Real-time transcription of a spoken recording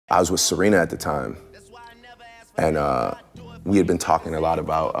I was with Serena at the time, and we had been talking a lot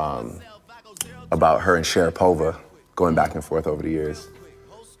about her and Sharapova, going back and forth over the years.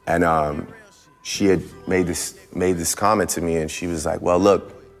 And she had made this comment to me, and she was like, "Well,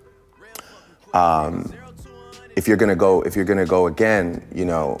 look, if you're gonna go again, you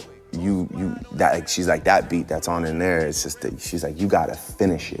know, she's like, that beat that's on in there, it's just that, she's like, you gotta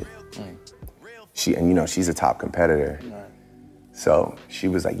finish it." And you know, she's a top competitor. So she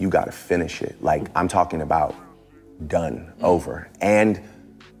was like, you gotta finish it. Like, I'm talking about done, over. And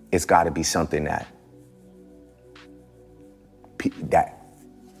it's gotta be something that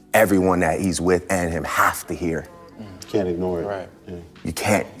everyone that he's with and him have to hear. Can't ignore it. Right. Yeah.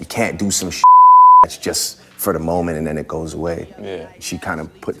 You can't do some shit that's just for the moment and then it goes away. Yeah. She kind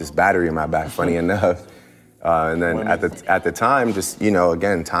of put this battery in my back, funny enough. And then at the time, just, you know,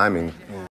 again, timing.